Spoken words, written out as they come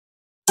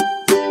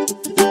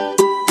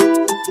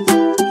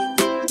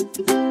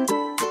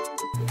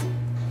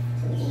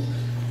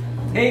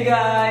Hey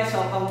guys!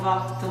 Welcome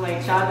back to my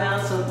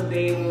channel. So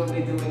today we will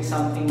be doing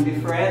something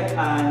different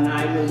and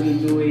I will be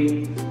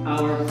doing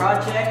our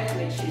project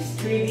which is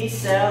 3D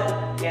cell,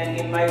 and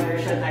in my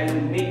version I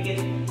will make it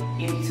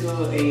into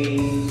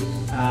a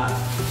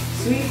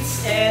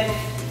sweets and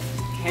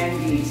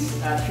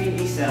candies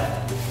 3D cell.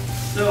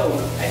 So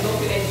I hope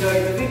you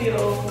enjoy the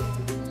video.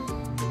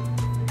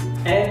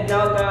 And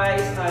now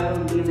guys, I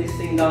will be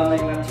listing down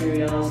my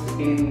materials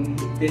in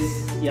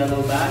this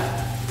yellow bag.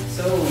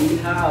 So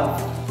we have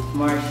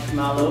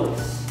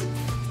marshmallows,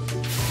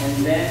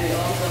 and then we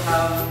also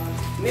have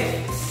mix,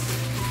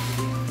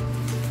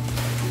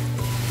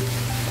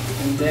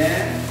 and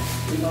then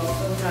we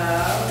also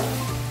have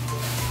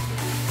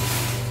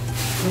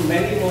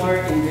many more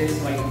in this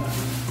white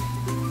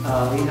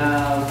bag. We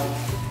have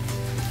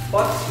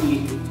pot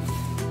sweet,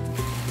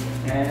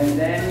 and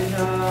then we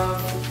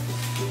have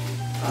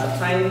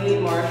tiny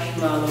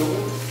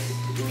marshmallows.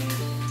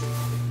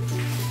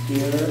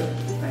 Here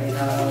I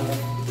have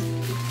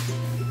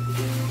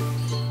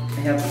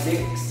 6.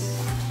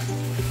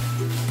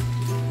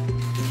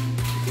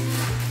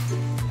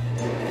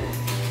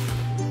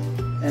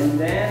 And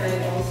then I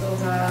also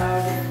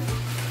have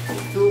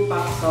 2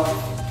 packs of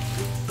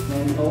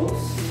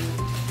Mentos.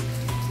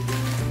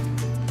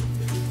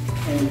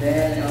 And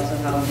then I also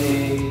have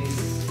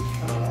these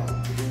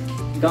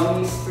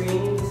gummy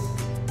springs.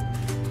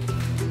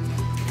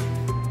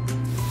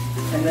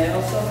 And I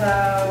also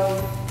have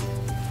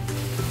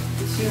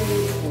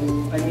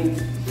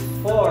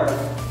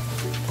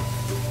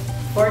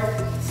 4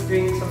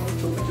 strings of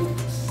Chupa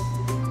Chups.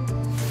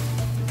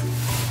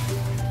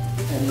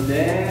 And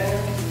then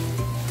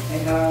I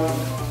have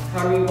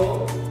Haribo.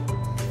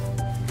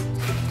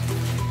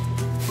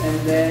 And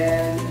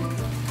then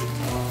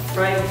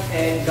fried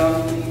egg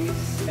gummies.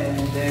 And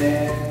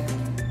then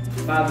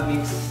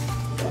Fabix.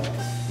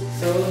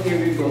 So here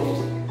we go.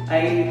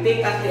 I think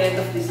at the end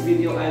of this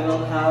video I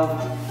will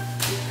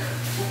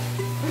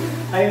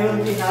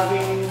be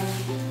having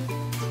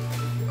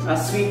a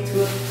sweet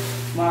tooth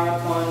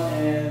marathon,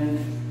 and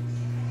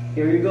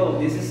here we go.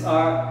 This is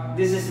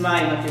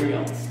my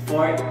materials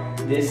for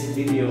this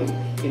video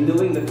in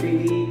doing the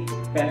 3D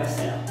beta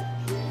cell.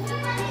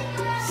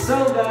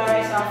 So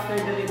guys, after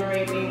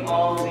deliberating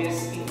all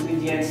these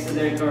ingredients to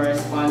their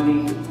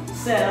corresponding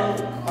cell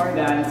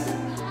organs,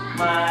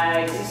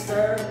 my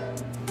sister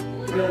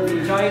will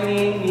be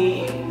joining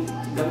me in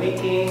the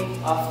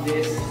making of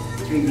this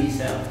 3D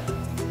cell.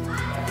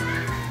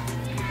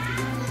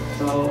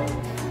 So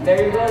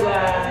there you go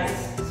guys.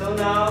 So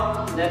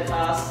now let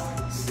us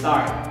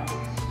start.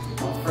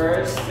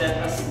 First, let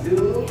us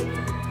do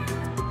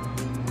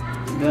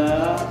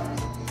the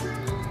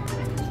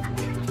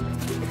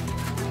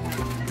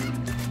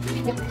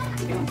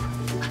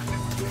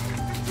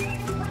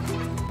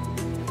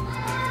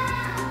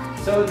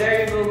So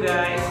there you go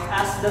guys.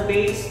 As the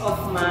base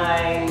of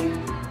my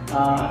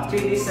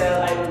 3D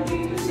cell, I will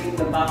be using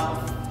the back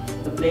of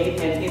the plate,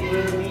 and it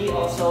will be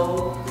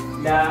also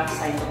the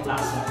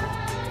cytoplasm.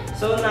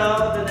 So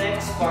now the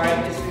next part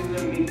is we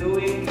will be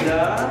doing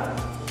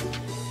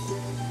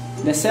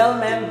the cell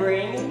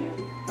membrane,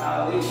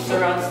 which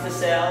surrounds the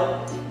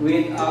cell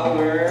with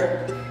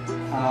our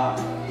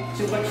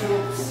Chupa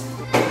Chups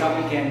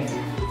gummy candy.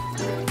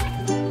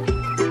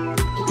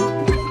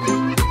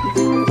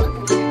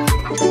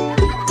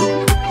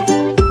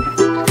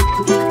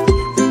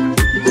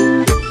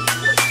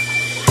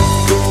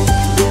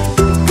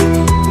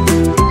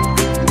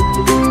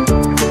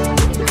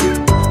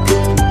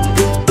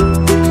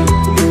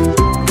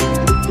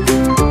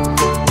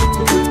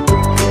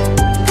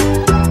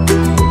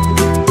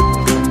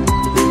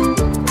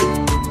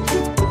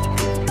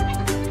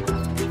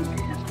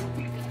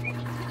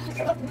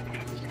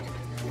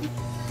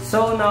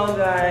 So now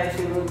guys,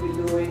 we will be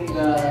doing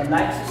the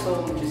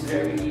lysosome, which is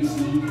very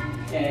easy,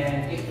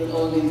 and it will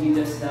only be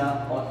just the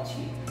hot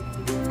sheet.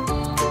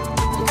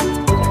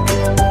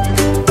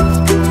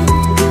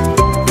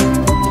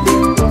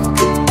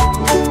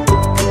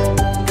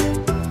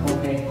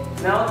 Okay,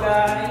 now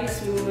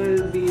guys, we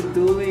will be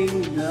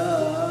doing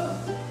the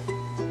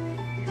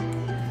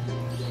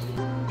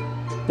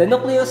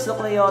nucleus,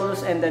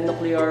 nucleolus, and the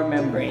nuclear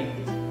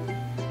membrane.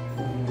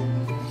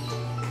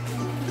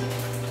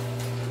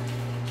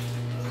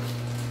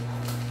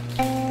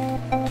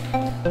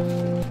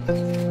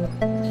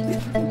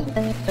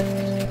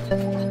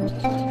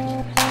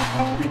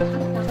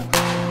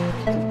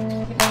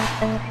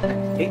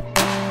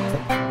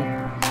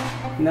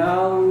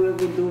 Now we will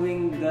be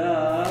doing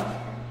the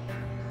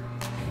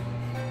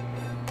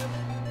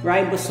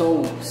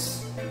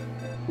ribosomes,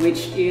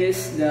 which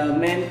is the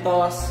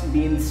Mentos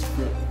beans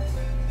fruit.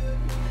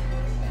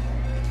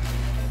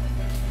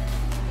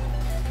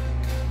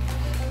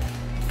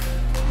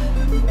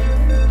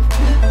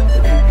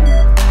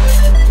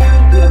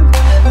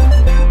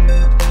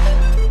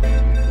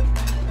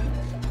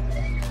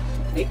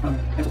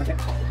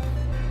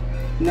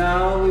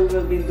 Now we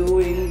will be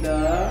doing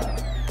the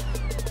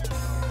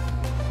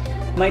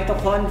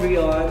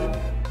mitochondrion,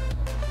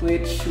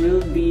 which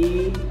will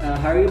be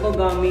Haribo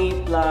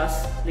gummy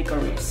plus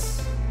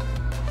licorice.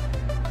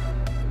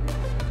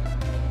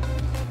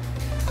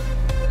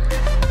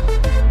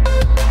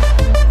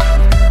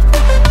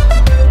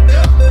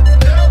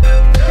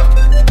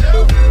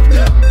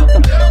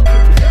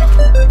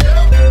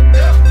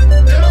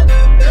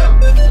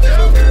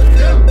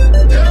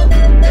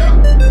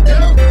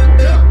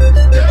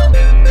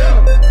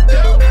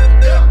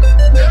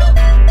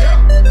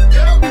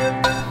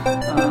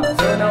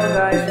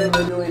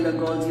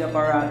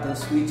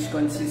 marshmallows, which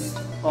consists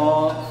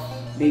of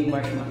big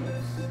marshmallows.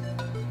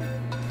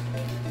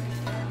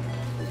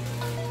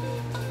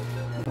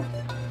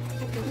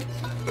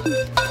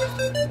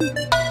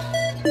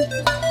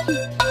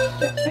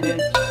 And then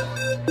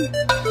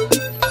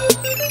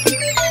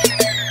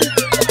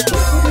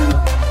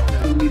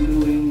we'll be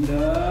doing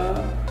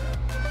the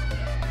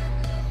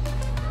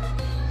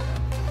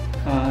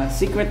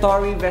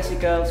secretory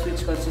vesicles,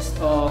 which consists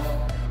of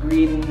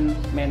green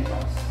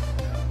Mentos.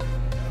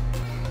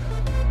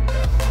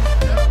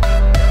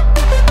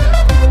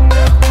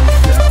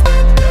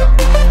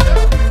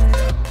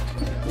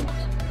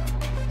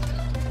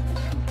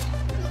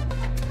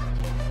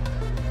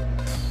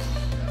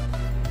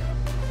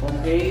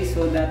 Okay,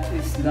 so that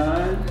is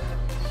done.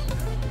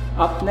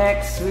 Up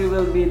next, we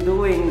will be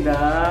doing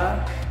the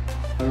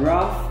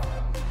rough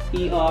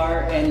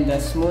ER and the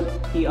smooth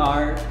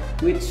ER,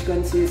 which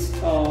consists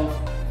of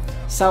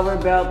sour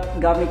belt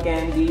gummy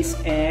candies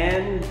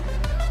and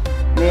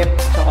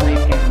Nips chocolate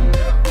candy.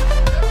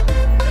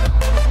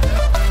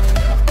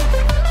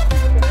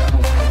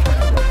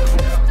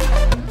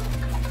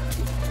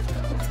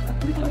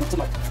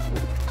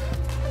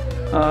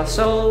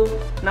 So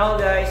now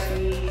guys,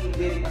 we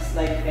did a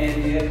slight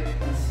edit.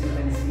 As you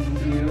can see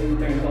here, we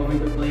turned over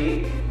the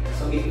plate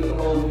so it will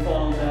hold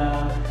all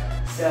the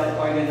cell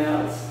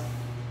organelles.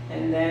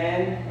 And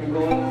then we're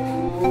going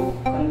to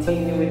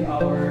continue with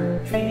our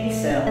 3D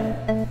cell.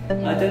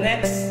 The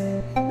next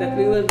that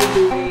we will be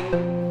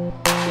doing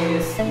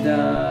is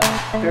the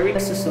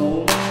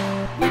peroxisome,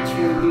 which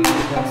will be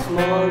the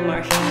small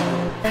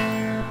marshmallow.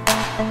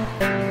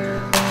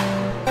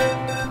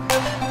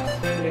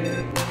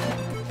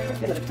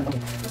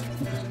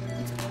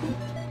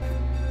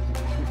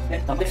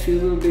 Next we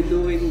will be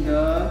doing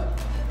the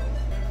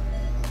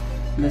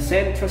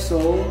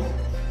centrosome,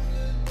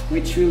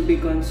 which will be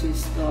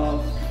consist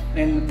of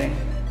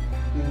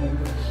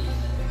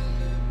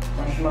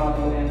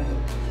marshmallow and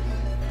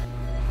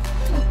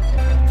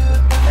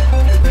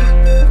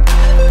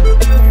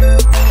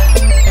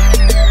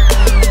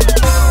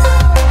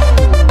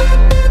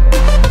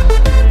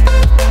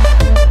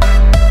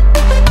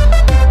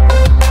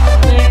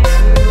next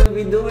we will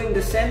be doing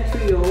the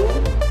centriole,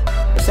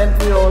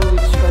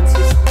 which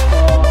consists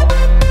of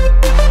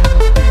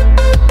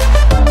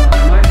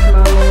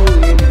marshmallow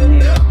with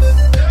nips.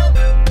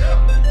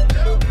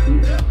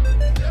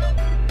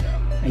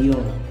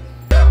 Ayun.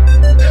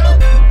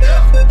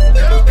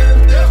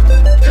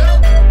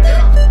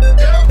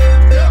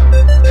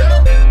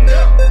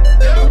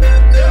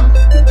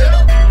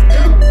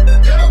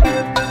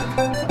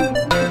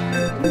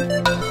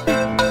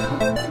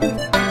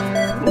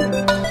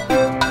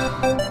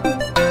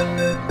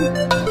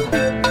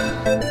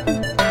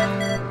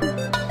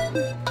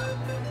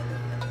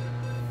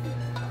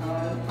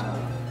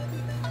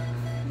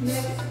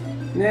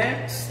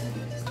 Next,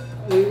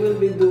 we will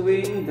be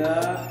doing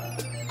the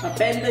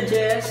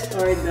appendages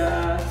or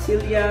the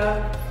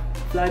cilia,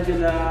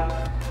 flagella,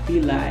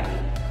 villi,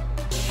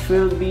 which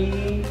will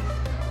be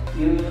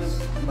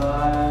used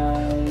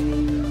by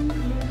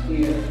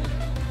here.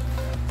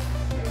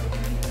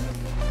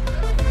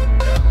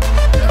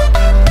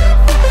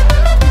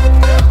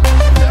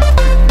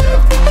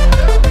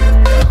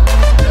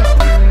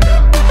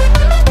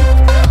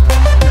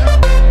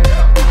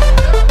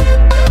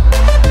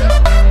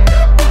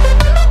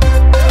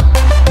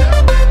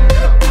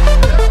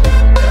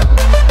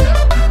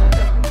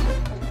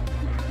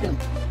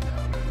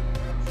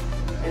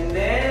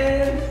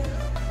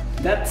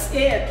 That's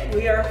it.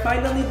 We are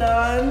finally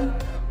done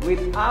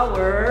with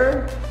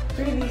our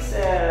 3D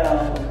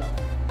cell.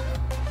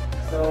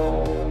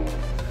 So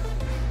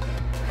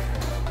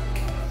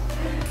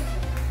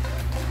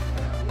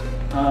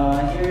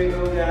here you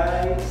go,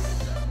 guys.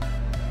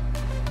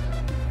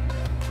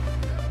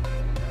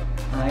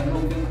 I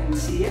hope you can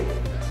see it.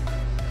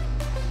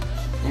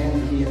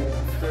 And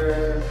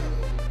here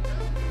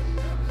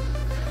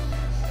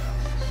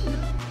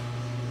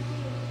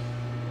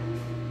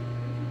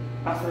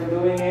after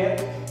doing it,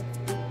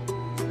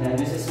 and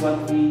this is what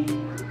we've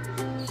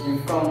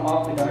come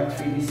up with our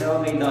 3D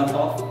cell made out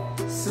of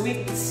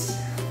sweets.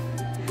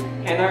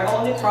 And our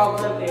only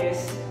problem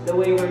is the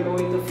way we're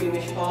going to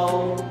finish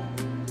all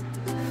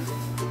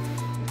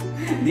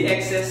the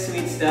excess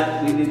sweets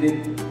that we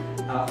didn't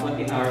put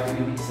in our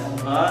 3D cell.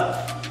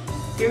 But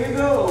here we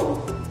go.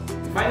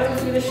 We finally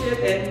finished it,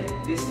 and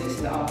this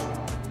is the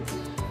outcome.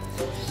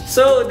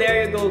 So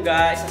there you go,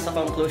 guys. As a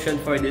conclusion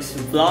for this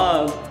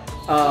vlog,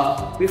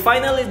 we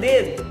finally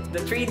did the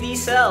 3D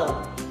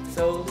cell.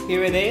 So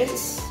here it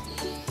is.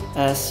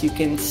 As you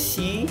can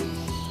see,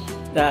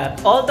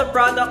 that all the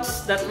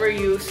products that were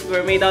used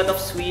were made out of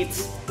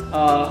sweets,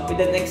 with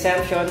an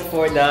exemption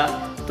for the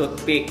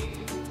toothpick.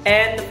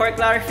 And for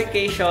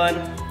clarification,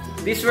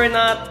 these were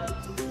not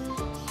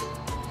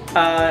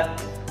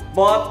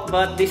bought,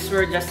 but these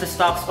were just the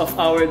stocks of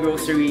our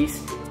groceries.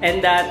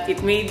 And that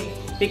it made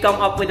me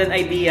come up with an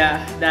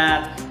idea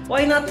that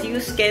why not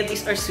use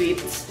candies or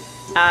sweets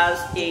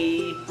as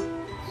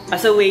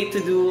a way to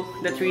do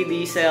the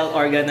 3D cell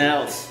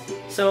organelles.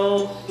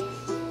 So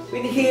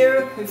with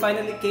here, we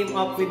finally came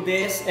up with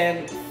this,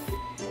 and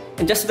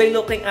just by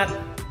looking at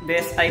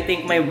this, I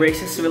think my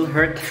braces will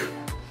hurt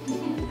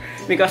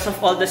because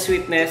of all the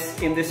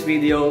sweetness in this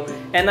video.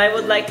 And I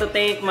would like to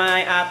thank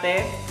my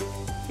ate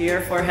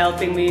here for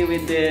helping me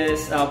with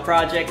this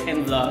project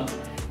and vlog.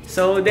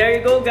 So there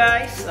you go,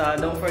 guys.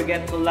 Don't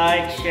forget to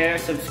like, share,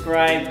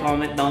 subscribe,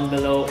 comment down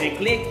below, and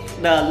click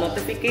the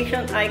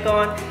notification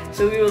icon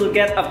so you will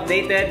get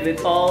updated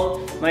with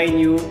all my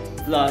new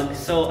vlogs.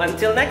 So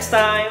until next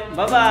time,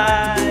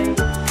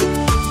 bye-bye!